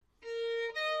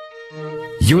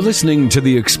You're listening to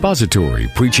the expository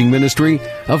preaching ministry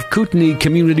of Kootenai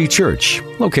Community Church,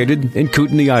 located in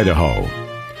Kootenai, Idaho.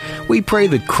 We pray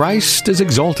that Christ is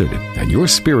exalted and your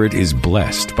spirit is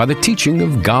blessed by the teaching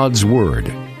of God's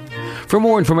Word. For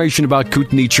more information about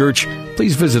Kootenai Church,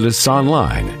 please visit us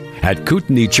online at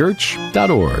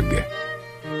kootenaichurch.org.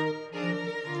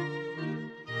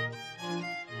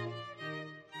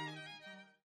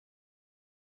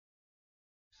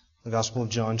 The Gospel of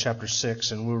John, chapter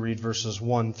 6, and we'll read verses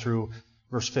 1 through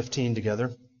verse 15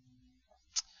 together.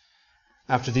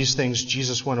 After these things,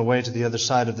 Jesus went away to the other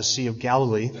side of the Sea of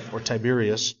Galilee, or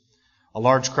Tiberias. A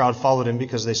large crowd followed him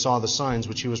because they saw the signs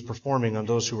which he was performing on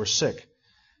those who were sick.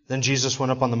 Then Jesus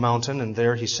went up on the mountain, and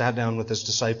there he sat down with his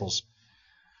disciples.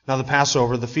 Now the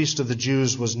Passover, the feast of the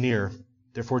Jews, was near.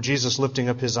 Therefore Jesus, lifting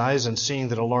up his eyes and seeing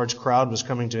that a large crowd was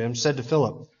coming to him, said to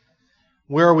Philip,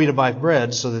 "Where are we to buy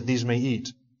bread so that these may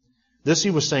eat?" This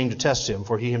he was saying to test him,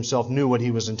 for he himself knew what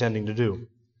he was intending to do.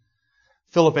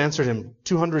 Philip answered him,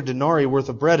 200 denarii worth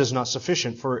of bread is not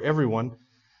sufficient for everyone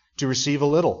to receive a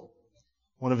little.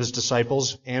 One of his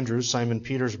disciples, Andrew, Simon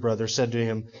Peter's brother, said to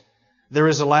him, "There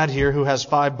is a lad here who has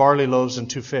 5 barley loaves and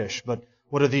 2 fish, but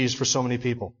what are these for so many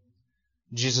people?"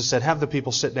 Jesus said, "Have the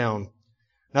people sit down."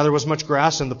 Now there was much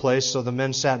grass in the place, so the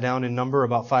men sat down in number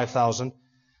about 5,000.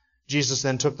 Jesus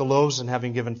then took the loaves, and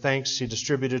having given thanks, he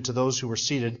distributed to those who were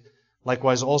seated,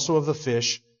 likewise also of the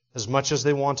fish, as much as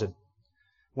they wanted.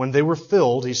 When they were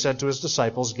filled, he said to his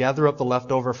disciples, "Gather up the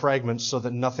leftover fragments so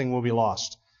that nothing will be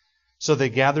lost." So they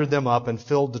gathered them up and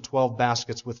filled the 12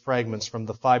 baskets with fragments from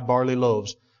the 5 barley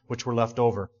loaves which were left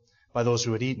over by those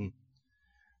who had eaten.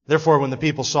 Therefore, when the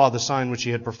people saw the sign which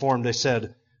he had performed, they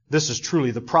said, "This is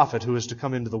truly the prophet who is to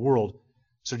come into the world."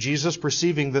 So Jesus,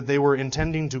 perceiving that they were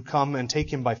intending to come and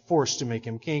take him by force to make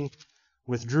him king,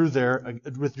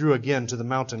 withdrew again to the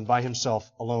mountain by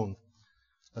himself alone.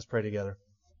 Let's pray together.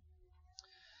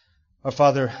 Our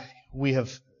Father, we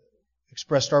have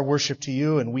expressed our worship to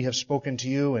you, and we have spoken to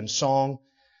you in song,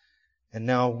 and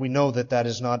now we know that that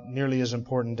is not nearly as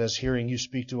important as hearing you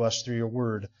speak to us through your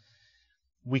word.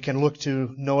 We can look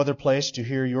to no other place to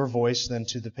hear your voice than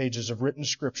to the pages of written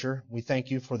Scripture. We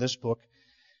thank you for this book.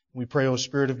 We pray, O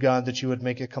Spirit of God, that you would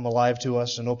make it come alive to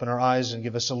us and open our eyes and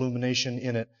give us illumination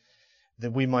in it,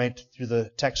 that we might, through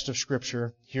the text of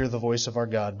Scripture, hear the voice of our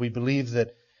God. We believe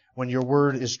that when your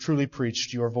word is truly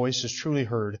preached, your voice is truly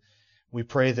heard. We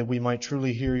pray that we might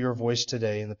truly hear your voice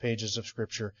today in the pages of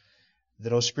Scripture.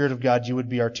 That, O Spirit of God, you would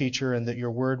be our teacher and that your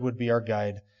word would be our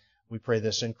guide. We pray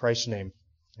this in Christ's name.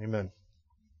 Amen.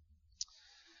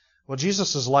 Well,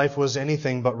 Jesus' life was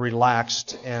anything but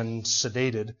relaxed and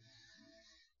sedated.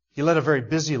 He led a very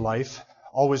busy life,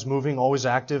 always moving, always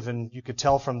active, and you could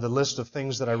tell from the list of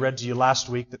things that I read to you last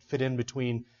week that fit in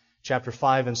between chapter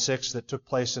 5 and 6 that took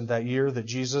place in that year, that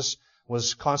Jesus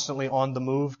was constantly on the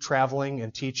move, traveling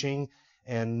and teaching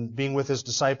and being with his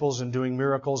disciples and doing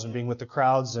miracles and being with the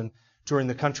crowds and touring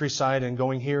the countryside and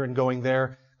going here and going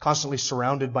there, constantly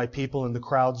surrounded by people, and the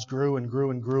crowds grew and grew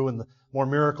and grew, and the more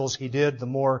miracles he did, the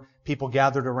more people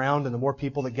gathered around, and the more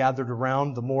people that gathered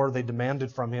around, the more they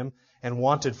demanded from him and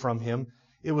wanted from him.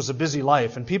 It was a busy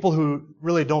life, and people who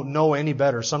really don't know any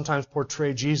better sometimes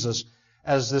portray Jesus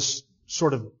as this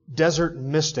sort of desert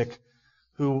mystic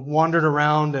who wandered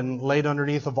around and laid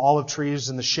underneath of olive trees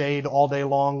in the shade all day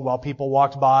long while people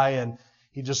walked by, and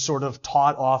he just sort of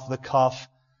taught off the cuff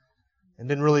and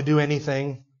didn't really do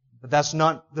anything. But that's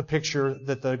not the picture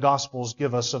that the Gospels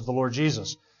give us of the Lord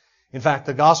Jesus. In fact,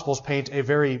 the Gospels paint a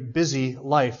very busy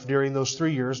life during those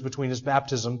 3 years between his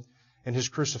baptism and his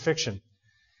crucifixion.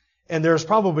 And there's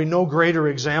probably no greater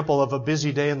example of a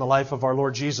busy day in the life of our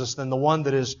Lord Jesus than the one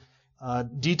that is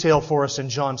detailed for us in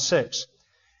John 6.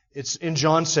 It's in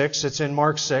John 6, it's in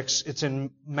Mark 6, it's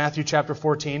in Matthew chapter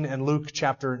 14, and Luke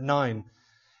chapter 9.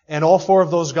 And all 4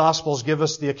 of those Gospels give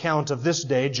us the account of this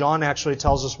day. John actually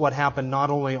tells us what happened not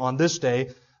only on this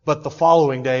day, but the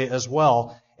following day as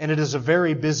well. And it is a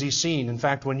very busy scene. In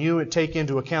fact, when you take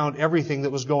into account everything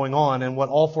that was going on and what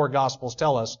all 4 Gospels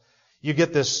tell us, you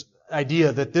get this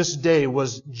idea that this day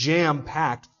was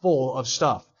jam-packed full of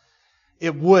stuff.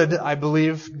 It would, I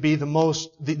believe, be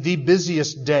the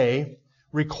busiest day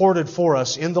recorded for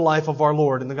us in the life of our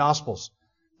Lord in the Gospels.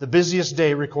 The busiest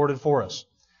day recorded for us.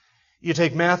 You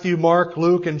take Matthew, Mark,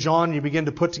 Luke, and John, you begin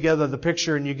to put together the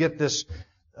picture, and you get this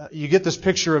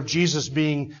picture of Jesus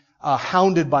being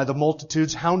hounded by the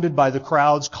multitudes, hounded by the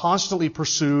crowds, constantly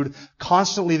pursued,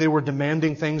 constantly they were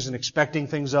demanding things and expecting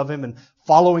things of him and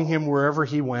following him wherever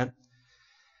he went.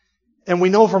 And we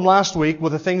know from last week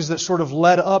with the things that sort of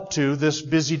led up to this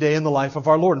busy day in the life of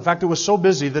our Lord. In fact, it was so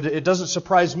busy that it doesn't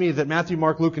surprise me that Matthew,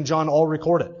 Mark, Luke, and John all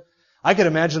record it. I could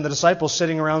imagine the disciples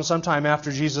sitting around sometime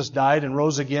after Jesus died and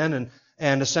rose again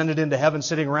and ascended into heaven,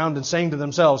 sitting around and saying to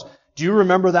themselves, do you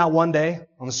remember that one day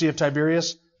on the Sea of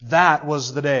Tiberias? That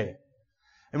was the day.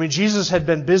 I mean, Jesus had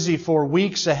been busy for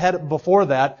weeks ahead before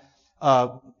that,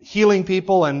 healing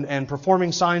people and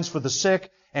performing signs for the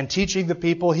sick and teaching the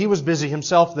people. He was busy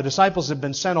himself. The disciples had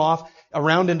been sent off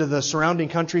around into the surrounding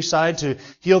countryside to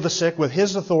heal the sick with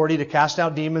His authority to cast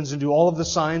out demons and do all of the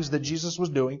signs that Jesus was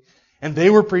doing. And they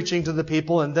were preaching to the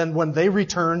people. And then when they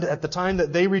returned, at the time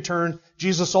that they returned,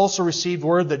 Jesus also received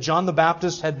word that John the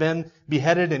Baptist had been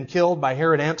beheaded and killed by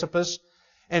Herod Antipas.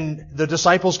 And the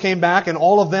disciples came back, and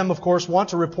all of them, of course, want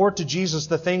to report to Jesus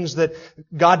the things that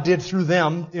God did through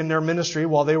them in their ministry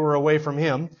while they were away from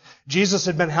Him. Jesus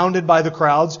had been hounded by the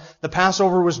crowds. The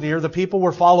Passover was near. The people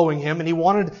were following Him, and He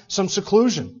wanted some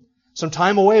seclusion, some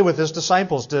time away with His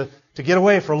disciples to get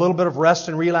away for a little bit of rest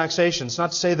and relaxation. It's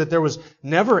not to say that there was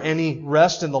never any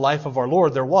rest in the life of our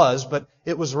Lord. There was, but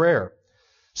it was rare.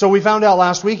 So we found out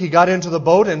last week He got into the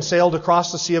boat and sailed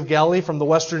across the Sea of Galilee from the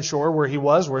western shore where He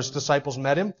was, where His disciples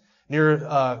met Him, near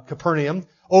Capernaum,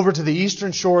 over to the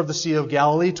eastern shore of the Sea of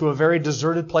Galilee to a very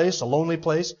deserted place, a lonely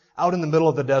place, out in the middle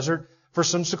of the desert for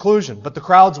some seclusion. But the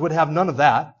crowds would have none of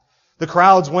that. The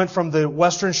crowds went from the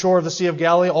western shore of the Sea of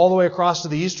Galilee all the way across to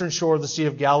the eastern shore of the Sea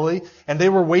of Galilee, and they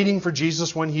were waiting for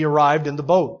Jesus when He arrived in the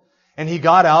boat. And He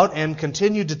got out and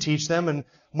continued to teach them, and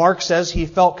Mark says He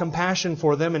felt compassion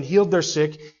for them and healed their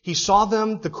sick. He saw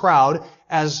them, the crowd,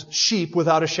 as sheep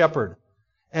without a shepherd.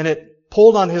 And it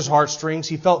pulled on His heartstrings.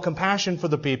 He felt compassion for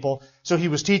the people. So He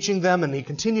was teaching them and He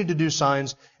continued to do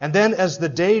signs. And then as the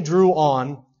day drew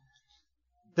on,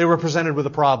 they were presented with a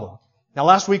problem. Now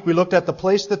last week we looked at the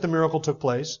place that the miracle took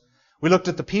place. We looked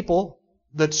at the people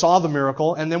that saw the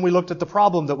miracle. And then we looked at the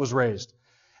problem that was raised.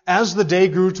 As the day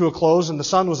grew to a close and the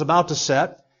sun was about to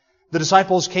set, the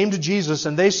disciples came to Jesus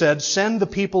and they said, send the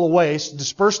people away,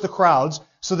 disperse the crowds,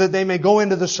 so that they may go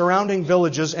into the surrounding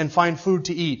villages and find food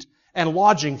to eat and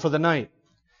lodging for the night.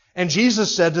 And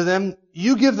Jesus said to them,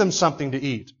 you give them something to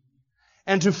eat.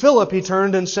 And to Philip He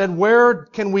turned and said, where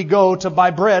can we go to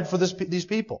buy bread for these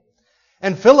people?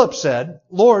 And Philip said,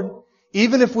 Lord,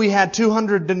 even if we had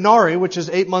 200 denarii, which is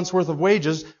 8 months' worth of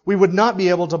wages, we would not be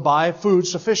able to buy food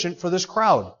sufficient for this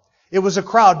crowd. It was a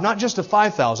crowd, not just of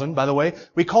 5,000, by the way.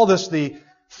 We call this the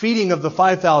feeding of the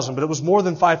 5,000, but it was more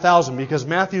than 5,000 because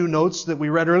Matthew notes that we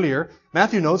read earlier,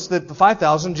 Matthew notes that the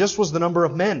 5,000 just was the number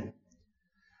of men.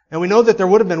 And we know that there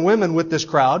would have been women with this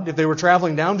crowd if they were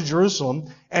traveling down to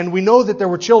Jerusalem. And we know that there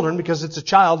were children because it's a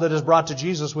child that is brought to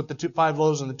Jesus with the 5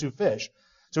 loaves and the 2 fish.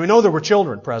 So we know there were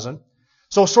children present.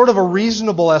 So sort of a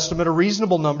reasonable estimate, a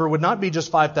reasonable number would not be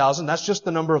just 5,000. That's just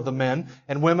the number of the men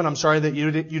and women. I'm sorry that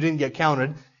you didn't get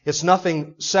counted. It's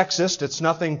nothing sexist. It's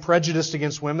nothing prejudiced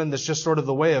against women. That's just sort of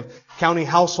the way of counting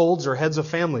households or heads of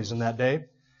families in that day.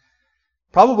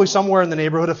 Probably somewhere in the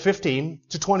neighborhood of 15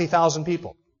 to 20,000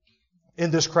 people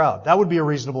in this crowd. That would be a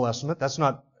reasonable estimate. That's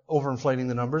not overinflating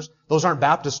the numbers. Those aren't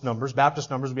Baptist numbers. Baptist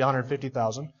numbers would be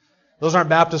 150,000. Those aren't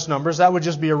Baptist numbers. That would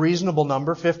just be a reasonable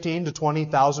number, 15 to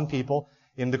 20,000 people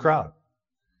in the crowd.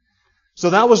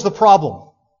 So that was the problem.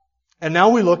 And now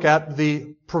we look at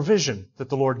the provision that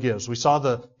the Lord gives. We saw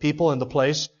the people and the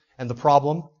place and the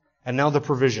problem, and now the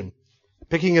provision.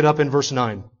 Picking it up in verse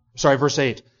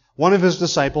 8. One of His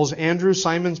disciples, Andrew,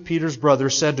 Simon Peter's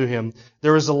brother, said to Him,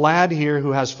 there is a lad here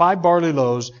who has 5 barley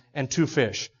loaves and 2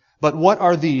 fish. But what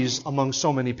are these among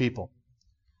so many people?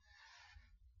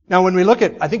 Now when we look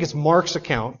at, I think it's Mark's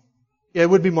account. It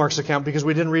would be Mark's account because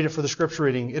we didn't read it for the scripture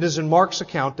reading. It is in Mark's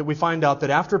account that we find out that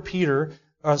after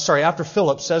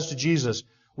Philip says to Jesus,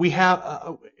 we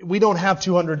don't have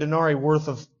 200 denarii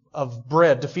worth of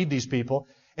bread to feed these people.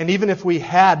 And even if we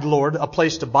had, Lord, a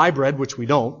place to buy bread, which we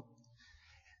don't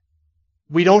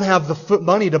have the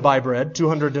money to buy bread,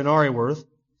 200 denarii worth.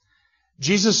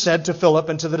 Jesus said to Philip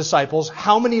and to the disciples,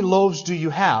 how many loaves do you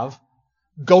have?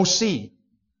 Go see.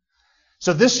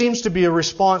 So this seems to be a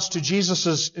response to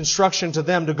Jesus' instruction to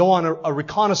them to go on a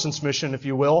reconnaissance mission, if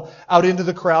you will, out into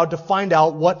the crowd to find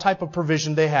out what type of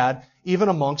provision they had, even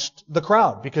amongst the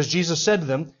crowd. Because Jesus said to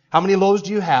them, how many loaves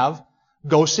do you have?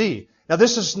 Go see. Now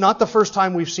this is not the first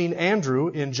time we've seen Andrew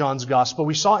in John's Gospel.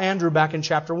 We saw Andrew back in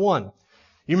chapter 1.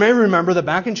 You may remember that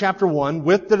back in chapter 1,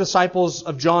 with the disciples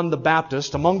of John the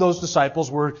Baptist, among those disciples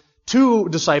were 2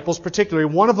 disciples particularly.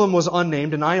 One of them was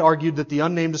unnamed, and I argued that the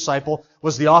unnamed disciple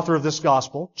was the author of this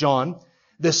gospel, John.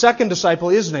 The second disciple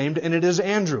is named, and it is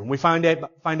Andrew. We find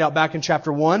out back in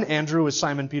chapter 1, Andrew is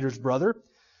Simon Peter's brother.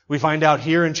 We find out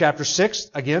here in chapter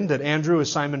 6, again, that Andrew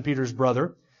is Simon Peter's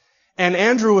brother. And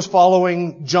Andrew was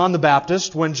following John the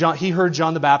Baptist when he heard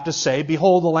John the Baptist say,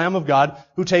 behold, the Lamb of God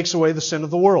who takes away the sin of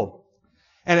the world.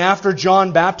 And after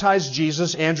John baptized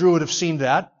Jesus, Andrew would have seen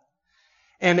that.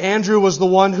 And Andrew was the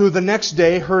one who the next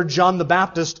day heard John the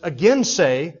Baptist again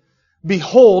say,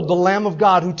 "Behold, the Lamb of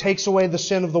God who takes away the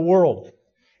sin of the world."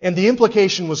 And the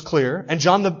implication was clear, and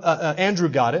Andrew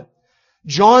got it.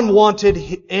 John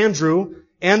wanted Andrew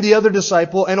and the other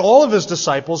disciple and all of his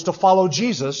disciples to follow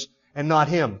Jesus and not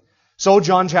him. So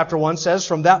John chapter 1 says,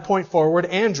 from that point forward,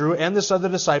 Andrew and this other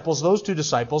disciples, those two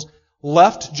disciples,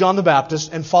 left John the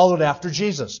Baptist and followed after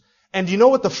Jesus. And do you know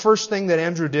what the first thing that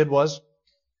Andrew did was?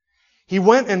 He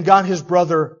went and got his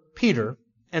brother Peter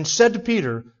and said to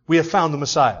Peter, "We have found the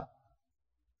Messiah."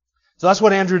 So that's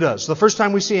what Andrew does. The first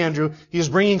time we see Andrew, he is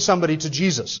bringing somebody to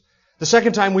Jesus. The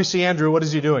second time we see Andrew, what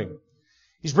is he doing?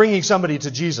 He's bringing somebody to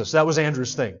Jesus. That was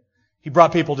Andrew's thing. He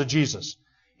brought people to Jesus.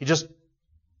 He just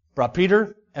brought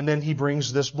Peter, and then he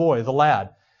brings this boy, the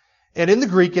lad. And in the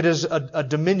Greek, it is a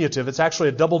diminutive. It's actually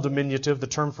a double diminutive. The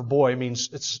term for boy means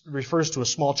it refers to a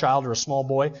small child or a small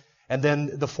boy. And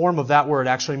then the form of that word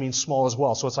actually means small as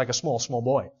well. So it's like a small, small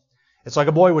boy. It's like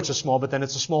a boy which is small, but then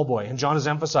it's a small boy. And John is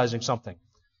emphasizing something.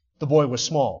 The boy was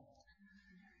small.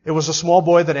 It was a small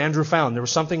boy that Andrew found. There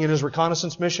was something in his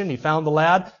reconnaissance mission. He found the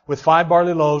lad with 5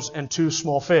 barley loaves and 2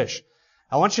 small fish.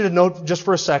 I want you to note just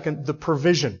for a second the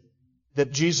provision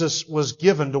that Jesus was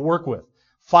given to work with.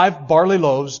 5 barley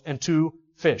loaves and 2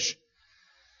 fish.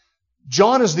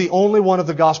 John is the only one of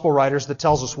the gospel writers that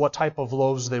tells us what type of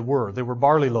loaves they were. They were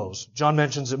barley loaves. John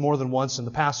mentions it more than once in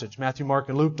the passage. Matthew, Mark,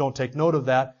 and Luke don't take note of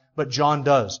that, but John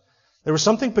does. There was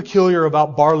something peculiar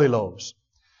about barley loaves.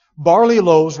 Barley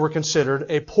loaves were considered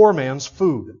a poor man's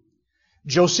food.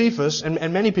 Josephus,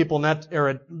 and many people in that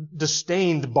era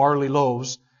disdained barley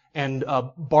loaves and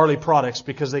barley products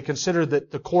because they considered that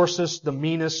the coarsest, the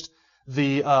meanest,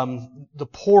 the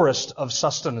poorest of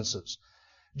sustenances.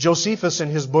 Josephus, in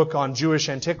his book on Jewish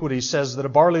antiquity, says that a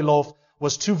barley loaf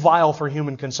was too vile for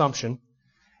human consumption.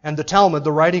 And the Talmud,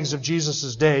 the writings of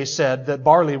Jesus' day, said that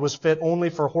barley was fit only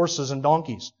for horses and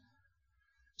donkeys.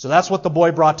 So that's what the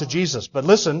boy brought to Jesus. But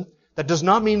listen, that does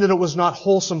not mean that it was not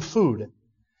wholesome food.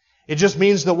 It just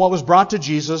means that what was brought to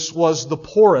Jesus was the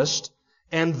poorest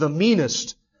and the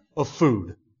meanest of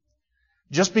food.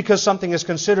 Just because something is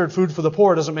considered food for the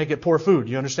poor doesn't make it poor food.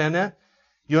 You understand that?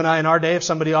 You and I in our day, if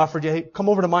somebody offered you, "Hey, come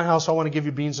over to my house, I want to give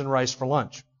you beans and rice for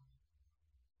lunch."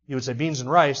 You would say, "Beans and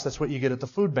rice, that's what you get at the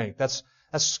food bank. That's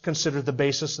considered the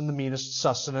basest and the meanest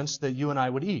sustenance that you and I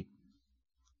would eat."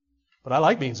 But I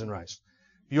like beans and rice.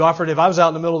 If I was out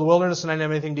in the middle of the wilderness and I didn't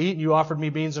have anything to eat and you offered me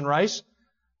beans and rice,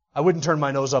 I wouldn't turn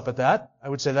my nose up at that. I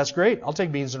would say, "That's great. I'll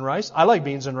take beans and rice. I like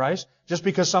beans and rice." Just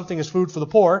because something is food for the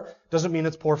poor doesn't mean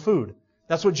it's poor food.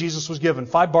 That's what Jesus was given.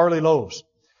 5 barley loaves.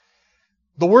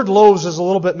 The word loaves is a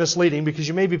little bit misleading because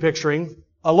you may be picturing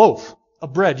a loaf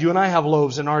of bread. You and I have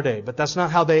loaves in our day, but that's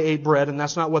not how they ate bread, and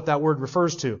that's not what that word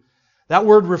refers to. That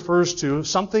word refers to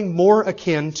something more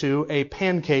akin to a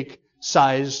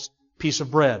pancake-sized piece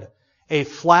of bread. A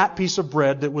flat piece of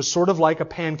bread that was sort of like a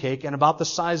pancake and about the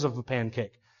size of a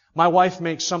pancake. My wife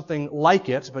makes something like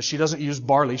it, but she doesn't use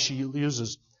barley. She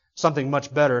uses something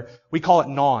much better. We call it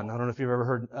naan. I don't know if you've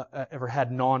ever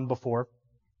had naan before.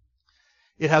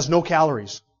 It has no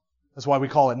calories. That's why we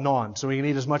call it naan. So we can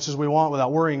eat as much as we want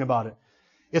without worrying about it.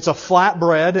 It's a flat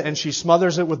bread, and she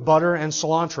smothers it with butter and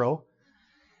cilantro.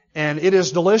 And it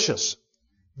is delicious.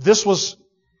 It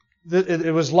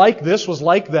was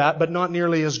like that, but not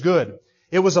nearly as good.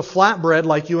 It was a flat bread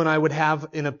like you and I would have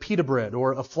in a pita bread,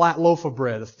 or a flat loaf of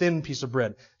bread, a thin piece of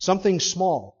bread. Something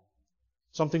small.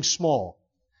 Something small.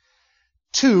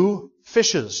 2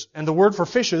 fishes. And the word for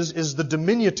fishes is the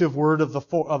diminutive word of the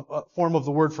form of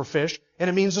the word for fish, and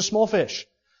it means a small fish.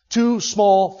 2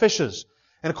 small fishes.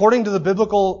 And according to the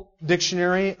Biblical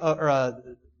Dictionary,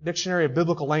 Dictionary of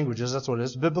Biblical Languages, that's what it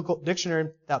is, Biblical Dictionary,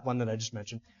 that one that I just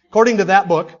mentioned. According to that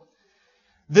book,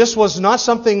 this was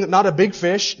not a big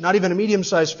fish, not even a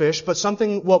medium-sized fish, but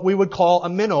something what we would call a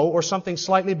minnow, or something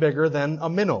slightly bigger than a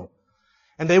minnow.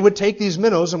 And they would take these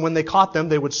minnows, and when they caught them,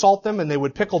 they would salt them and they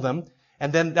would pickle them,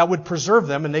 and then that would preserve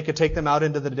them, and they could take them out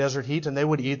into the desert heat, and they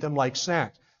would eat them like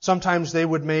snacks. Sometimes they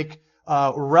would make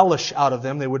relish out of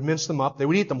them. They would mince them up. They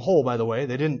would eat them whole, by the way.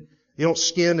 You don't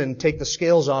skin and take the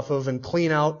scales off of and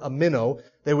clean out a minnow.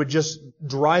 They would just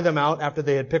dry them out after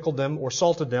they had pickled them or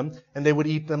salted them, and they would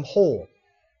eat them whole.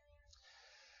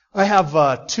 I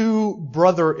have 2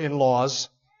 brother-in-laws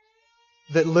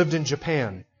that lived in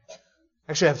Japan.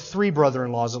 Actually, I have 3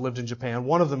 brother-in-laws that lived in Japan.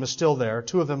 One of them is still there.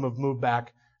 2 of them have moved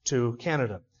back to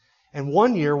Canada. And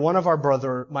one year, one of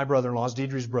my brother-in-laws,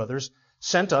 Deidre's brothers,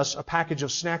 sent us a package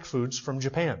of snack foods from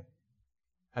Japan.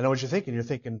 I know what you're thinking. You're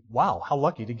thinking, wow, how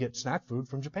lucky to get snack food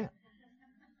from Japan.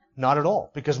 Not at all,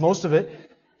 because most of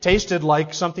it Tasted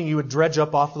like something you would dredge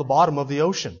up off the bottom of the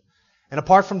ocean. And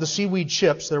apart from the seaweed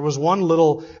chips, there was one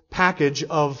little package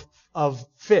of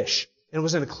fish. And it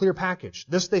was in a clear package.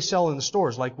 This they sell in the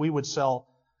stores like we would sell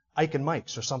Ike and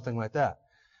Mike's or something like that.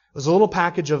 It was a little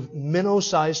package of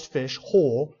minnow-sized fish,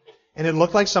 whole, and it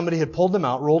looked like somebody had pulled them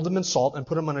out, rolled them in salt, and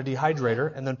put them on a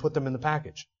dehydrator, and then put them in the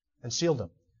package and sealed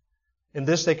them. And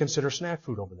this they consider snack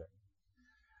food over there.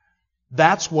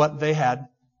 That's what they had.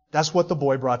 That's what the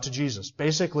boy brought to Jesus.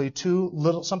 Basically,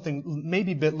 something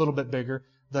maybe a little bit bigger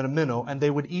than a minnow, and they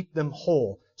would eat them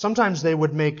whole. Sometimes they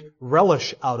would make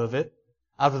relish out of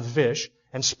the fish,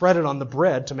 and spread it on the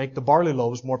bread to make the barley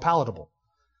loaves more palatable.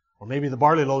 Or maybe the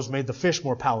barley loaves made the fish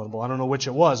more palatable. I don't know which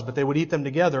it was, but they would eat them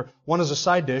together, one as a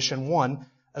side dish and one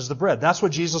as the bread. That's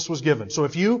what Jesus was given. So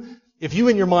if you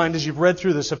in your mind, as you've read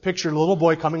through this, have pictured a little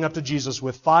boy coming up to Jesus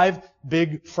with 5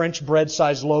 big French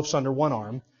bread-sized loaves under one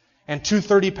arm and 2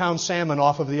 30-pound salmon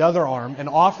off of the other arm and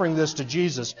offering this to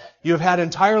Jesus, you have had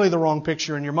entirely the wrong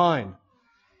picture in your mind.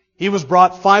 He was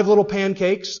brought 5 little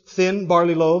pancakes, thin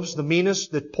barley loaves, the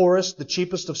meanest, the poorest, the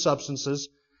cheapest of substances,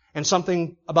 and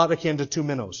something about akin to 2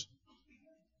 minnows.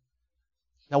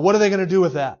 Now what are they going to do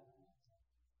with that?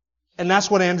 And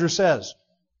that's what Andrew says.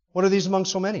 What are these among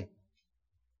so many?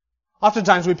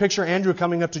 Oftentimes we picture Andrew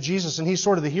coming up to Jesus and he's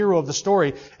sort of the hero of the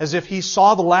story, as if he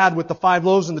saw the lad with the 5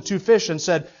 loaves and the 2 fish and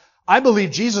said, I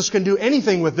believe Jesus can do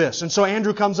anything with this. And so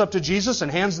Andrew comes up to Jesus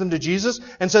and hands them to Jesus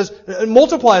and says,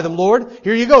 multiply them, Lord.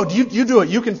 Here you go. You do it.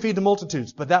 You can feed the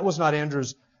multitudes. But that was not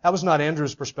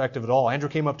Andrew's perspective at all. Andrew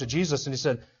came up to Jesus and he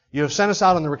said, you have sent us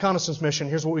out on the reconnaissance mission.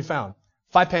 Here's what we found.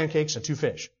 5 pancakes and 2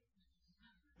 fish.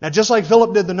 Now, just like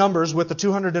Philip did the numbers with the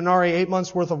 200 denarii, 8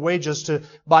 months worth of wages to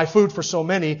buy food for so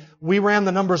many, we ran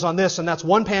the numbers on this, and that's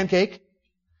 1 pancake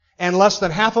and less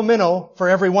than half a minnow for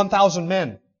every 1,000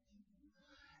 men.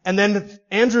 And then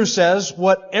Andrew says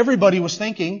what everybody was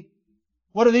thinking,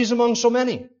 what are these among so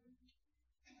many?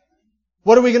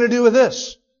 What are we going to do with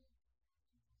this?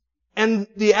 And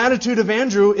the attitude of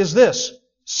Andrew is this.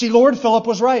 See, Lord, Philip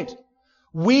was right.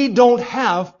 We don't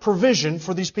have provision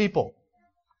for these people.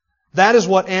 That is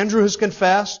what Andrew has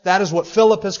confessed. That is what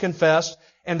Philip has confessed.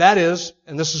 And that is,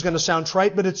 and this is going to sound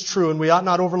trite, but it's true, and we ought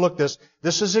not overlook this.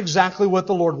 This is exactly what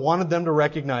the Lord wanted them to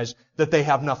recognize, that they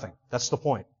have nothing. That's the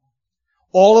point.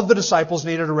 All of the disciples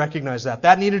needed to recognize that.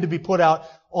 That needed to be put out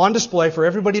on display for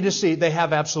everybody to see. They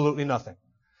have absolutely nothing.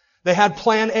 They had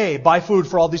plan A, buy food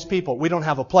for all these people. We don't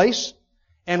have a place,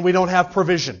 and we don't have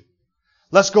provision.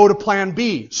 Let's go to plan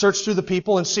B, search through the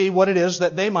people and see what it is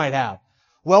that they might have.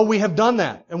 Well, we have done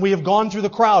that, and we have gone through the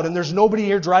crowd, and there's nobody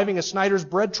here driving a Snyder's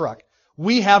bread truck.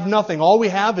 We have nothing. All we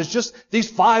have is just these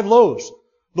 5 loaves.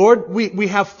 Lord, we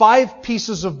have 5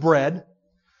 pieces of bread.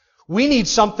 We need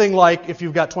something like, if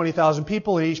you've got 20,000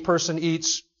 people and each person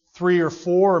eats 3 or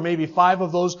 4 or maybe 5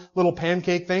 of those little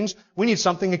pancake things, we need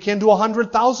something akin to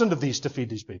 100,000 of these to feed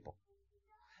these people.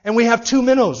 And we have 2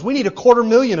 minnows. We need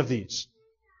 250,000 of these.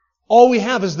 All we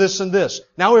have is this and this.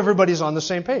 Now everybody's on the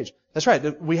same page. That's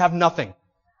right. We have nothing.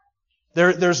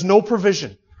 There's no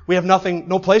provision. We have nothing,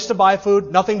 no place to buy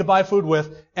food, nothing to buy food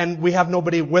with, and we have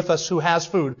nobody with us who has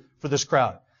food for this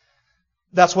crowd.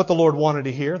 That's what the Lord wanted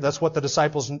to hear. That's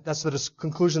the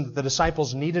conclusion that the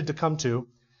disciples needed to come to.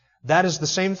 That is the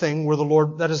same thing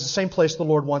that is the same place the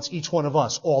Lord wants each one of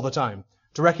us all the time.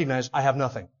 To recognize, I have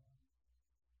nothing.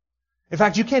 In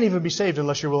fact, you can't even be saved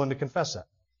unless you're willing to confess that.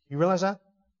 You realize that?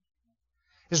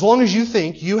 As long as you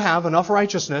think you have enough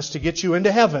righteousness to get you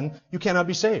into heaven, you cannot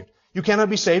be saved. You cannot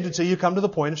be saved until you come to the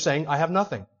point of saying, I have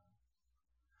nothing.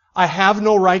 I have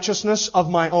no righteousness of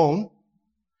my own,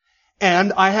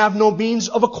 and I have no means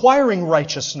of acquiring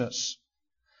righteousness.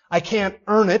 I can't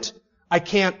earn it. I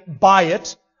can't buy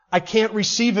it. I can't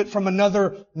receive it from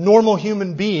another normal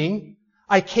human being.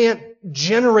 I can't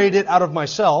generate it out of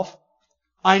myself.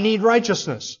 I need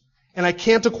righteousness, and I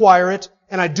can't acquire it,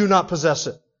 and I do not possess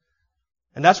it.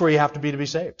 And that's where you have to be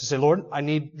saved. To say, Lord, I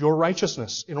need your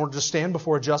righteousness. In order to stand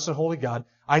before a just and holy God,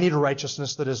 I need a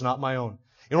righteousness that is not my own.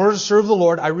 In order to serve the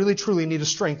Lord, I really truly need a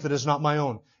strength that is not my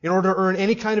own. In order to earn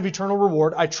any kind of eternal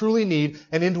reward, I truly need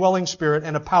an indwelling spirit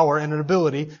and a power and an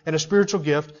ability and a spiritual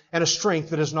gift and a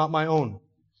strength that is not my own.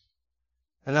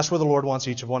 And that's where the Lord wants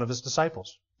each of one of His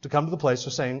disciples to come to the place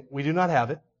of saying, we do not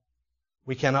have it.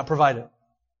 We cannot provide it.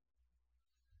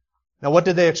 Now, what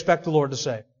did they expect the Lord to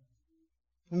say?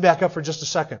 Let me back up for just a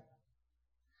second.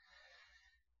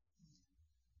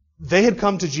 They had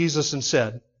come to Jesus and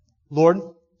said, Lord,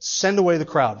 send away the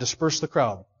crowd, disperse the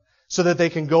crowd, so that they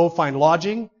can go find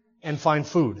lodging and find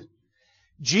food.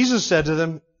 Jesus said to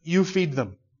them, you feed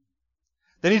them.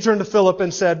 Then He turned to Philip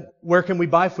and said, where can we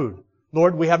buy food?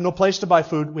 Lord, we have no place to buy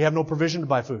food. We have no provision to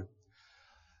buy food.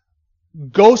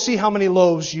 Go see how many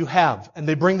loaves you have. And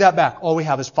they bring that back. All we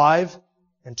have is 5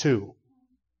 and 2.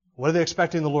 What are they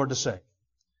expecting the Lord to say?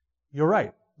 You're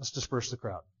right. Let's disperse the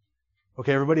crowd.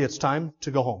 Okay, everybody, it's time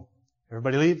to go home.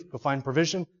 Everybody leave, go find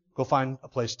provision, go find a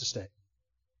place to stay.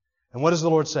 And what does the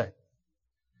Lord say?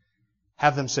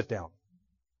 Have them sit down.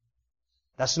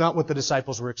 That's not what the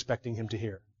disciples were expecting Him to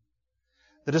hear.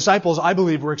 The disciples, I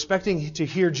believe, were expecting to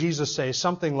hear Jesus say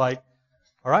something like,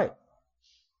 all right,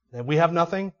 we have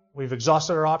nothing, we've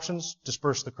exhausted our options,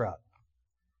 disperse the crowd.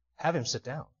 Have Him sit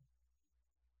down.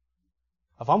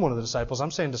 If I'm one of the disciples, I'm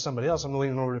saying to somebody else, I'm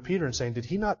leaning over to Peter and saying, did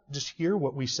he not just hear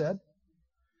what we said?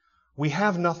 We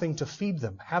have nothing to feed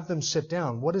them. Have them sit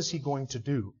down. What is He going to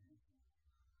do?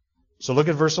 So look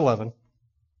at verse 11.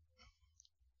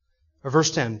 Or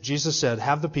verse 10. Jesus said,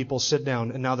 have the people sit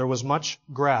down. And now there was much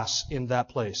grass in that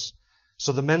place.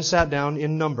 So the men sat down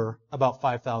in number about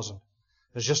 5,000.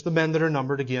 It's just the men that are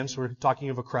numbered again. So we're talking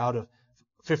of a crowd of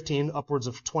 15, upwards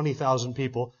of 20,000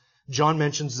 people. John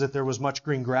mentions that there was much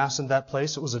green grass in that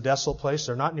place. It was a desolate place.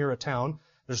 They're not near a town.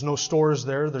 There's no stores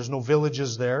there. There's no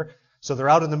villages there. So they're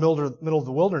out in the middle of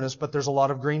the wilderness, but there's a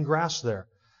lot of green grass there,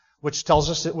 which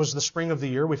tells us it was the spring of the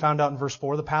year. We found out in verse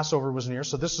 4 the Passover was near.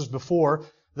 So this is before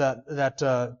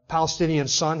that Palestinian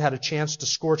sun had a chance to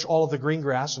scorch all of the green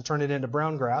grass and turn it into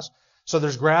brown grass. So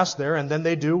there's grass there, and then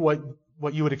they do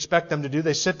what you would expect them to do.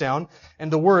 They sit down,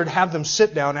 and the word have them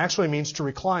sit down actually means to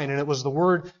recline, and it was the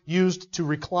word used to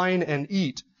recline and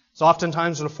eat. So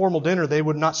oftentimes in a formal dinner, they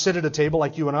would not sit at a table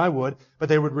like you and I would, but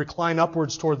they would recline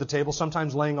upwards toward the table,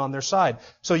 sometimes laying on their side.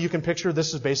 So you can picture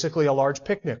this is basically a large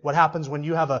picnic. What happens when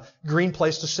you have a green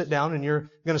place to sit down and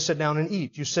you're going to sit down and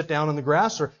eat? You sit down on the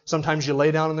grass, or sometimes you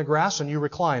lay down on the grass and you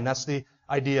recline. That's the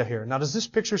idea here. Now, does this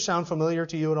picture sound familiar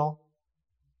to you at all?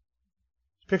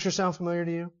 Does the picture sound familiar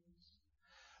to you?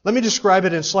 Let me describe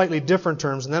it in slightly different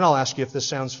terms, and then I'll ask you if this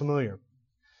sounds familiar.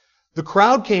 The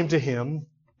crowd came to Him,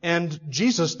 and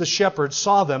Jesus, the shepherd,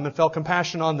 saw them and felt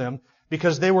compassion on them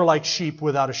because they were like sheep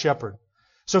without a shepherd.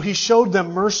 So He showed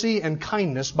them mercy and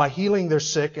kindness by healing their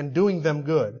sick and doing them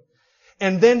good.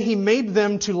 And then He made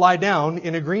them to lie down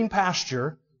in a green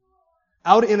pasture,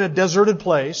 out in a deserted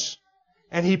place,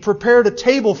 and He prepared a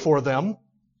table for them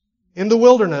in the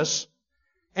wilderness,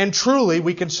 and truly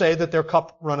we can say that their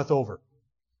cup runneth over.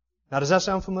 Now, does that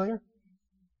sound familiar?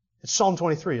 It's Psalm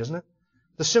 23, isn't it?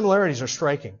 The similarities are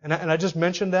striking. And I just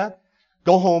mentioned that.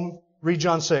 Go home, read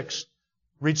John 6,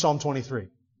 read Psalm 23. And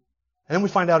then we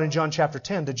find out in John chapter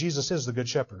 10 that Jesus is the good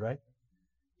shepherd, right?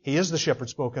 He is the shepherd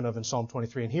spoken of in Psalm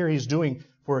 23. And here He's doing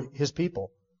for His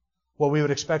people what we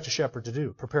would expect a shepherd to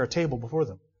do. Prepare a table before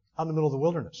them out in the middle of the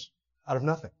wilderness, out of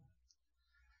nothing.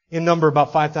 In number,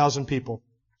 about 5,000 people.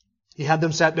 He had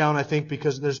them sat down, I think,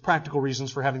 because there's practical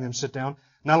reasons for having them sit down.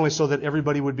 Not only so that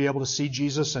everybody would be able to see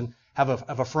Jesus and have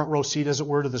a front row seat, as it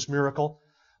were, to this miracle,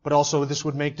 but also this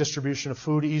would make distribution of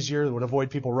food easier. It would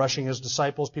avoid people rushing His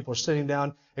disciples. People are sitting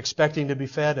down expecting to be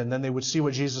fed, and then they would see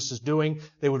what Jesus is doing.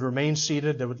 They would remain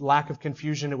seated. There would lack of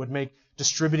confusion. It would make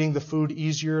distributing the food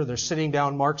easier. They're sitting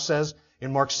down, Mark says,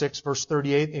 in Mark 6, verse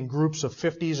 38, in groups of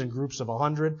 50s and groups of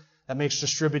 100. That makes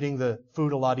distributing the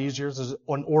food a lot easier. There's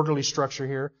an orderly structure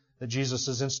here that Jesus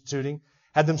is instituting.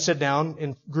 Had them sit down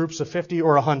in groups of 50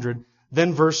 or 100.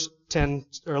 Then verse 10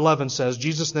 or 11 says,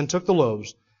 Jesus then took the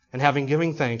loaves, and having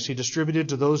given thanks, He distributed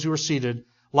to those who were seated,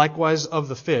 likewise of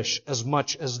the fish, as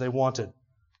much as they wanted.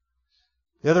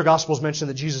 The other Gospels mention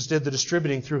that Jesus did the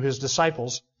distributing through His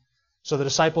disciples. So the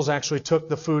disciples actually took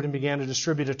the food and began to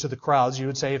distribute it to the crowds. You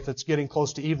would say, if it's getting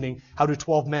close to evening, how do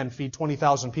 12 men feed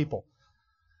 20,000 people?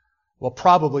 Well,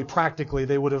 probably, practically,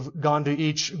 they would have gone to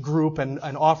each group and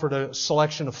offered a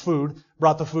selection of food,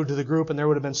 brought the food to the group, and there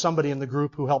would have been somebody in the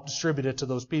group who helped distribute it to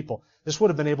those people. This would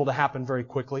have been able to happen very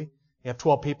quickly. You have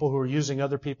 12 people who are using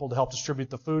other people to help distribute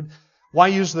the food. Why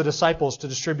use the disciples to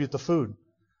distribute the food?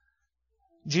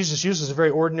 Jesus uses a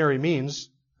very ordinary means.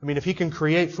 I mean, if He can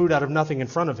create food out of nothing in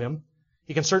front of Him,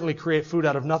 He can certainly create food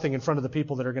out of nothing in front of the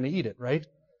people that are going to eat it, right?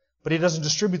 But He doesn't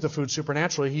distribute the food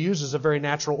supernaturally. He uses a very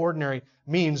natural, ordinary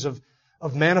means of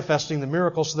manifesting the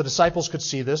miracle so the disciples could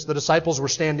see this. The disciples were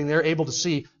standing there able to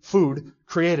see food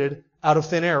created out of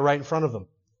thin air right in front of them.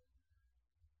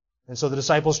 And so the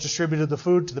disciples distributed the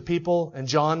food to the people, and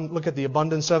John, look at the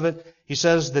abundance of it. He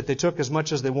says that they took as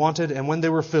much as they wanted, and when they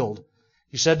were filled,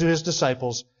 He said to His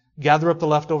disciples, gather up the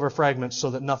leftover fragments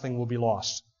so that nothing will be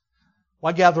lost.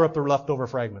 Why gather up the leftover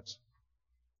fragments?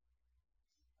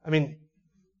 I mean,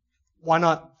 why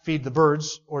not feed the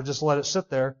birds or just let it sit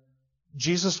there?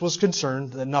 Jesus was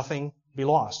concerned that nothing be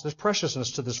lost. There's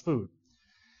preciousness to this food.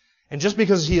 And just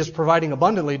because He is providing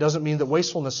abundantly doesn't mean that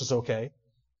wastefulness is okay.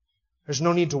 There's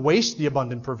no need to waste the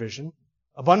abundant provision.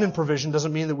 Abundant provision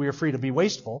doesn't mean that we are free to be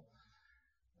wasteful.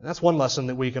 And that's one lesson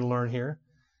that we can learn here.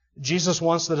 Jesus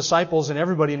wants the disciples and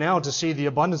everybody now to see the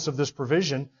abundance of this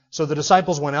provision. So the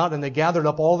disciples went out and they gathered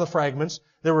up all the fragments.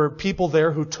 There were people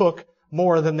there who took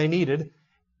more than they needed.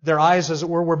 Their eyes, as it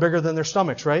were bigger than their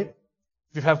stomachs, right?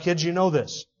 If you have kids, you know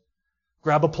this.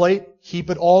 Grab a plate, heap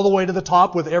it all the way to the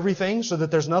top with everything so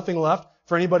that there's nothing left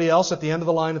for anybody else at the end of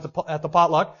the line at the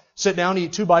potluck. Sit down,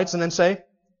 eat 2 bites, and then say,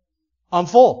 I'm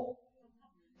full.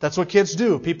 That's what kids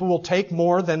do. People will take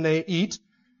more than they eat.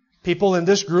 People in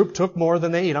this group took more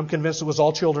than they eat. I'm convinced it was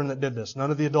all children that did this.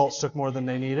 None of the adults took more than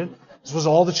they needed. This was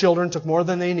all the children took more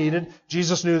than they needed.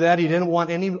 Jesus knew that. He didn't want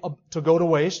any to go to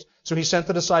waste. So He sent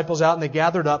the disciples out and they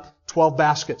gathered up 12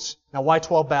 baskets. Now why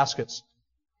 12 baskets?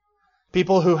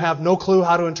 People who have no clue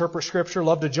how to interpret Scripture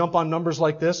love to jump on numbers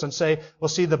like this and say, well,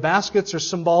 see, the baskets are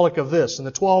symbolic of this, and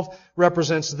the 12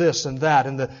 represents this and that,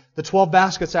 and the 12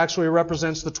 baskets actually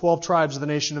represents the 12 tribes of the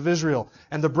nation of Israel,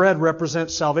 and the bread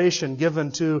represents salvation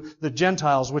given to the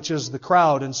Gentiles, which is the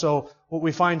crowd. And so what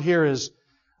we find here is,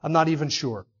 I'm not even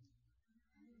sure.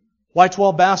 Why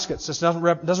 12 baskets? This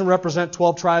doesn't represent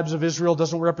 12 tribes of Israel,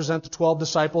 doesn't represent the 12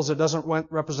 disciples, it doesn't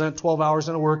represent 12 hours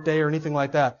in a workday or anything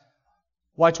like that.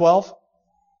 Why 12?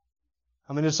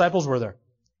 How many disciples were there?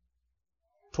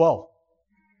 12.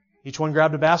 Each one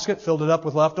grabbed a basket, filled it up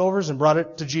with leftovers, and brought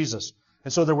it to Jesus.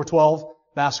 And so there were 12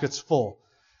 baskets full.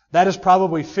 That is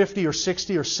probably 50 or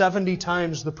 60 or 70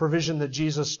 times the provision that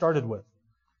Jesus started with.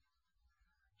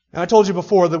 Now, I told you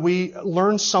before that we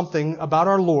learn something about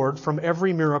our Lord from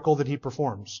every miracle that He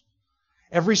performs.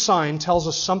 Every sign tells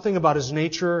us something about His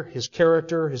nature, His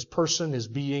character, His person, His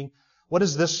being. What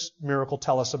does this miracle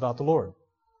tell us about the Lord?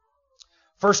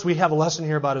 First, we have a lesson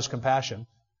here about His compassion.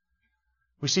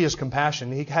 We see His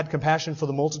compassion. He had compassion for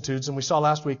the multitudes, and we saw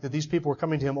last week that these people were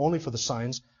coming to Him only for the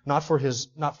signs, not for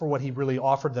what He really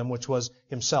offered them, which was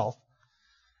Himself.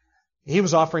 He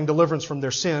was offering deliverance from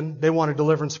their sin. They wanted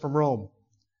deliverance from Rome.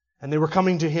 And they were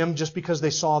coming to Him just because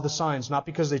they saw the signs, not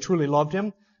because they truly loved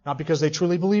Him, not because they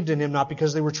truly believed in Him, not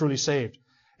because they were truly saved.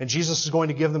 And Jesus is going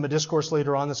to give them a discourse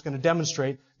later on that's going to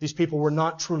demonstrate these people were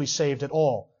not truly saved at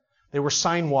all. They were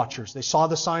sign watchers. They saw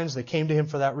the signs. They came to Him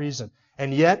for that reason.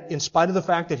 And yet, in spite of the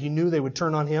fact that He knew they would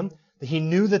turn on Him, that He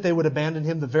knew that they would abandon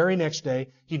Him the very next day,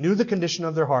 He knew the condition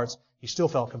of their hearts, He still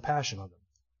felt compassion on them.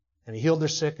 And He healed their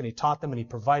sick, and He taught them, and He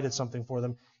provided something for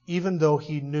them, even though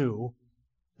He knew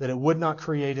that it would not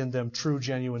create in them true,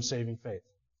 genuine, saving faith.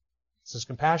 It's His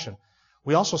compassion.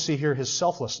 We also see here His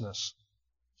selflessness.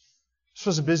 This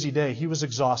was a busy day. He was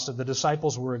exhausted. The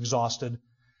disciples were exhausted.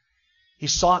 He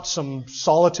sought some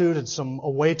solitude and some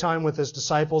away time with His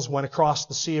disciples, went across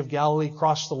the Sea of Galilee,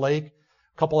 crossed the lake,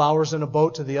 a couple hours in a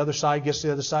boat to the other side, gets to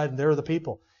the other side, and there are the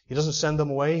people. He doesn't send them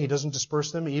away. He doesn't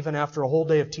disperse them, even after a whole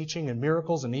day of teaching and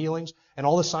miracles and healings and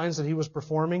all the signs that He was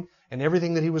performing and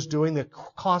everything that He was doing, the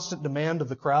constant demand of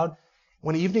the crowd.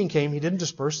 When evening came, He didn't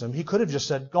disperse them. He could have just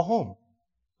said, go home.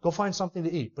 Go find something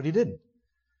to eat. But He didn't.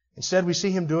 Instead, we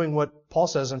see Him doing what Paul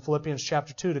says in Philippians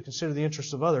chapter 2, to consider the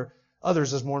interests of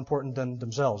others as more important than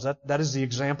themselves. That is the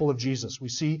example of Jesus. We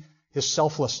see His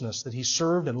selflessness, that He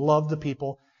served and loved the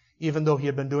people, even though He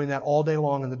had been doing that all day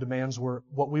long and the demands were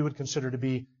what we would consider to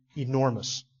be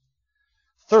enormous.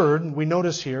 Third, we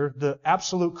notice here the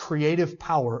absolute creative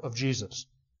power of Jesus.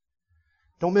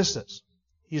 Don't miss this.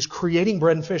 He is creating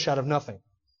bread and fish out of nothing.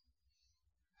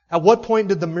 At what point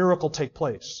did the miracle take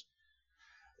place?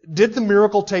 Did the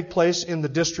miracle take place in the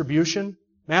distribution?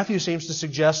 Matthew seems to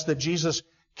suggest that Jesus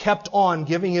kept on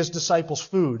giving His disciples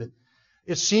food.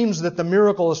 It seems that the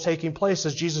miracle is taking place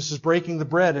as Jesus is breaking the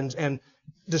bread and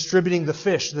distributing the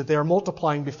fish, that they are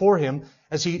multiplying before Him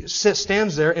as He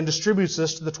stands there and distributes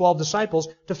this to the 12 disciples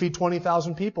to feed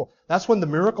 20,000 people. That's when the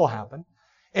miracle happened.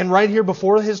 And right here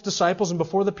before His disciples and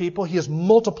before the people, He is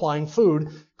multiplying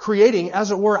food, creating,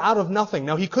 as it were, out of nothing.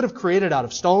 Now, He could have created out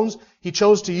of stones. He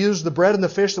chose to use the bread and the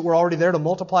fish that were already there to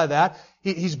multiply that.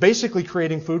 He's basically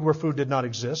creating food where food did not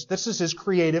exist. This is His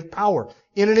creative power.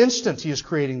 In an instant, He is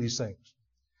creating these things.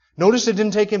 Notice it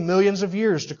didn't take Him millions of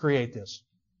years to create this.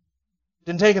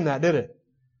 Didn't take Him that, did it?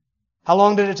 How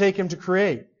long did it take Him to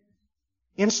create?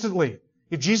 Instantly.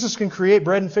 If Jesus can create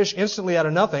bread and fish instantly out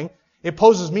of nothing, it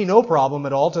poses me no problem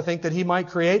at all to think that He might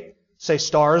create, say,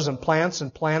 stars and plants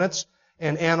and planets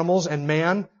and animals and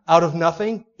man out of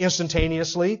nothing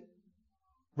instantaneously,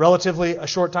 relatively a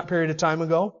short period of time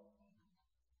ago,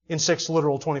 in 6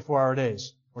 literal 24-hour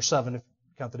days, or 7 if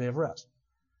you count the day of rest.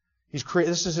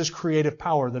 This is His creative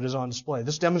power that is on display.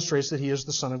 This demonstrates that He is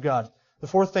the Son of God. The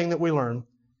fourth thing that we learn,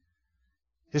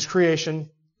 His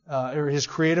creation, or His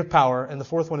creative power, and the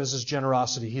fourth one is His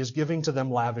generosity. He is giving to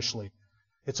them lavishly.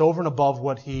 It's over and above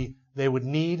what He they would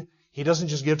need. He doesn't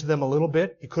just give to them a little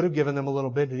bit. He could have given them a little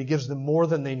bit, but He gives them more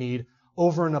than they need,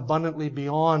 over and abundantly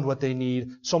beyond what they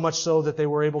need, so much so that they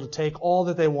were able to take all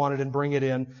that they wanted and bring it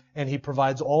in, and He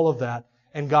provides all of that.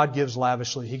 And God gives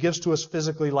lavishly. He gives to us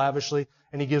physically lavishly,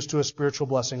 and He gives to us spiritual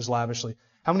blessings lavishly.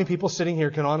 How many people sitting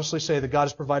here can honestly say that God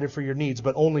has provided for your needs,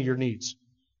 but only your needs?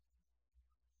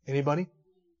 Anybody?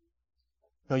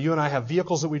 No, you and I have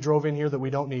vehicles that we drove in here that we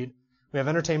don't need. We have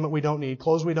entertainment we don't need,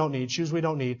 clothes we don't need, shoes we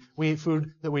don't need. We eat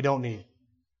food that we don't need.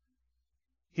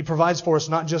 He provides for us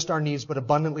not just our needs, but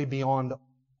abundantly beyond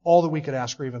all that we could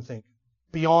ask or even think.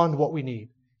 Beyond what we need.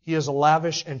 He is a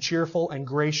lavish and cheerful and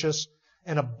gracious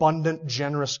and abundant,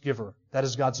 generous giver. That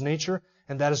is God's nature,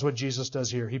 and that is what Jesus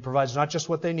does here. He provides not just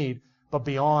what they need, but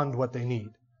beyond what they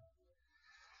need.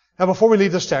 Now, before we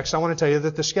leave this text, I want to tell you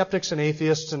that the skeptics and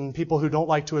atheists and people who don't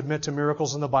like to admit to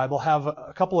miracles in the Bible have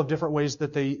a couple of different ways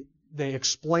that they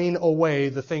explain away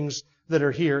the things that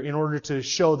are here in order to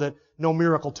show that no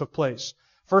miracle took place.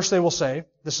 First, they will say,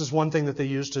 this is one thing that they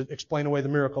use to explain away the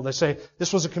miracle. They say,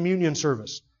 this was a communion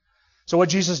service. So what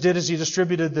Jesus did is He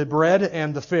distributed the bread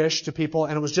and the fish to people,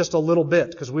 and it was just a little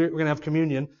bit, because we're going to have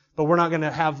communion, but we're not going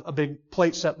to have a big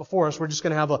plate set before us. We're just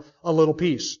going to have a little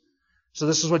piece. So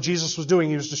this is what Jesus was doing.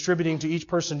 He was distributing to each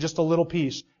person just a little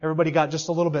piece. Everybody got just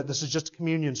a little bit. This is just a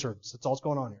communion service. That's all that's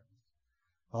going on here.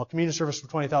 Well, a communion service for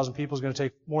 20,000 people is going to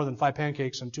take more than 5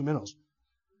 pancakes and 2 minnows.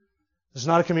 This is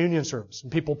not a communion service.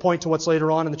 And people point to what's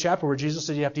later on in the chapter where Jesus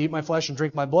said, you have to eat my flesh and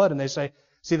drink my blood. And they say,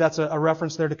 see, that's a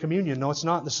reference there to communion. No, it's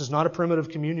not. This is not a primitive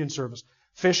communion service.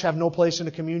 Fish have no place in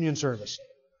a communion service.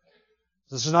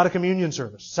 This is not a communion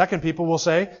service. Second, people will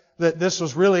say that this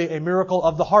was really a miracle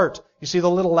of the heart. You see, the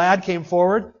little lad came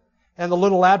forward, and the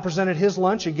little lad presented his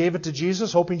lunch and gave it to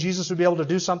Jesus, hoping Jesus would be able to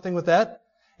do something with that.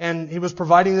 And he was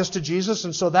providing this to Jesus,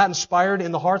 and so that inspired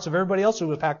in the hearts of everybody else who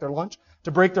would pack their lunch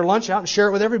to break their lunch out and share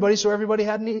it with everybody so everybody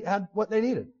had what they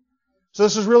needed. So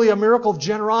this is really a miracle of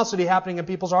generosity happening in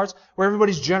people's hearts, where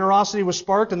everybody's generosity was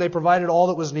sparked and they provided all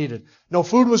that was needed. No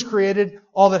food was created.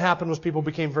 All that happened was people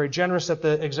became very generous, at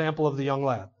the example of the young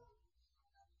lad.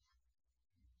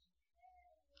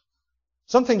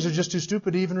 Some things are just too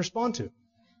stupid to even respond to.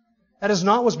 That is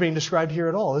not what's being described here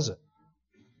at all, is it?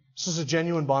 This is a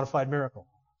genuine, bona fide miracle.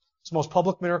 It's the most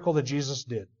public miracle that Jesus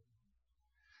did.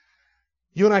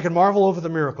 You and I can marvel over the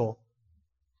miracle,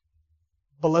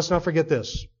 but let's not forget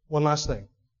this. One last thing.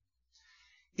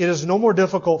 It is no more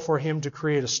difficult for Him to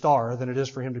create a star than it is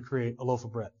for Him to create a loaf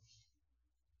of bread.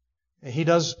 And He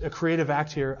does a creative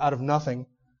act here out of nothing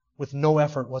with no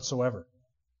effort whatsoever.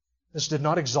 This did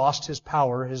not exhaust His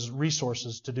power, His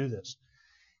resources to do this.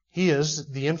 He is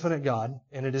the infinite God,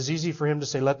 and it is easy for Him to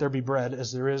say, let there be bread,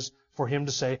 as there is for Him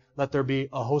to say, let there be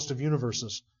a host of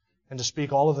universes, and to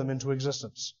speak all of them into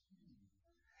existence.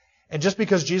 And just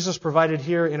because Jesus provided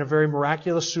here in a very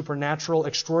miraculous, supernatural,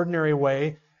 extraordinary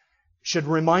way, should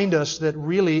remind us that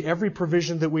really every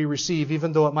provision that we receive,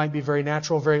 even though it might be very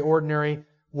natural, very ordinary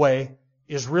way,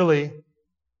 is really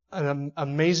an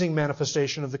amazing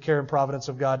manifestation of the care and providence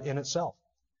of God in itself.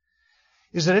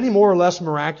 Is it any more or less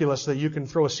miraculous that you can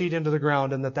throw a seed into the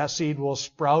ground and that seed will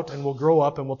sprout and will grow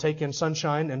up and will take in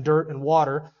sunshine and dirt and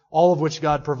water, all of which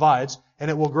God provides,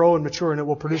 and it will grow and mature and it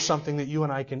will produce something that you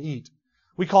and I can eat?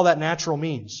 We call that natural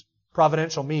means,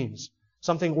 providential means,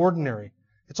 something ordinary.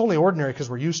 It's only ordinary because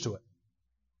we're used to it.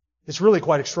 It's really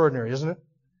quite extraordinary, isn't it?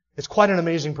 It's quite an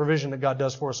amazing provision that God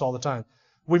does for us all the time.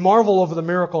 We marvel over the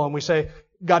miracle and we say,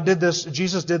 God did this,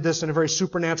 Jesus did this in a very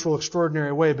supernatural,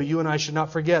 extraordinary way, but you and I should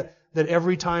not forget that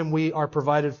every time we are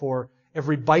provided for,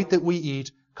 every bite that we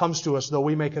eat comes to us, though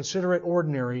we may consider it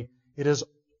ordinary, it is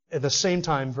at the same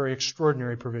time very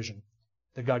extraordinary provision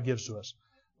that God gives to us.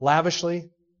 Lavishly,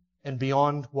 and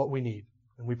beyond what we need.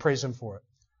 And we praise Him for it.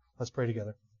 Let's pray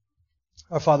together.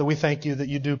 Our Father, we thank You that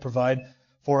You do provide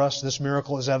for us. This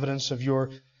miracle is evidence of Your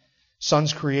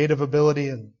Son's creative ability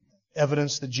and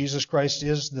evidence that Jesus Christ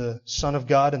is the Son of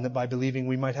God and that by believing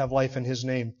we might have life in His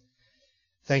name.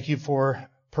 Thank You for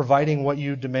providing what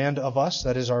You demand of us,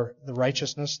 that is the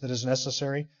righteousness that is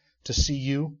necessary to see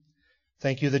You.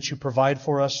 Thank You that You provide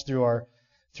for us through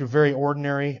very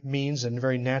ordinary means and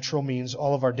very natural means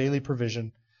all of our daily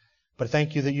provision. But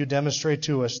thank You that You demonstrate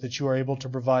to us that You are able to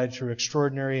provide through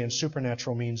extraordinary and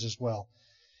supernatural means as well.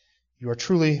 You are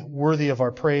truly worthy of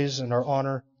our praise and our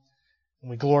honor, and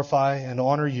we glorify and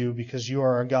honor You because You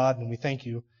are our God, and we thank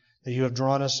You that You have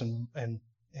drawn us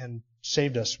and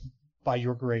saved us by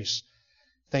Your grace.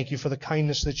 Thank You for the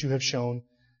kindness that You have shown.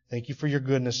 Thank You for Your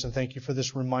goodness, and thank You for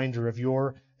this reminder of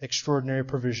Your extraordinary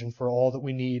provision for all that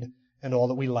we need and all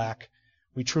that we lack.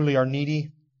 We truly are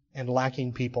needy and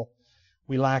lacking people.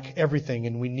 We lack everything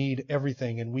and we need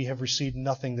everything, and we have received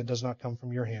nothing that does not come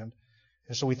from your hand.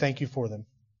 And so we thank you for them.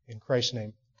 In Christ's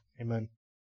name, amen.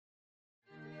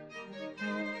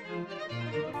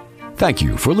 Thank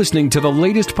you for listening to the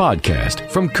latest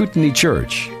podcast from Kootenai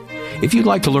Church. If you'd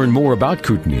like to learn more about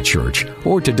Kootenai Church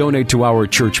or to donate to our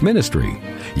church ministry,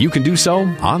 you can do so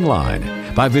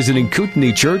online by visiting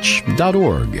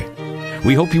kootenaichurch.org.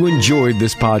 We hope you enjoyed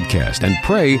this podcast and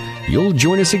pray you'll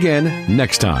join us again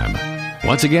next time.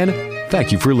 Once again,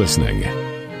 thank you for listening.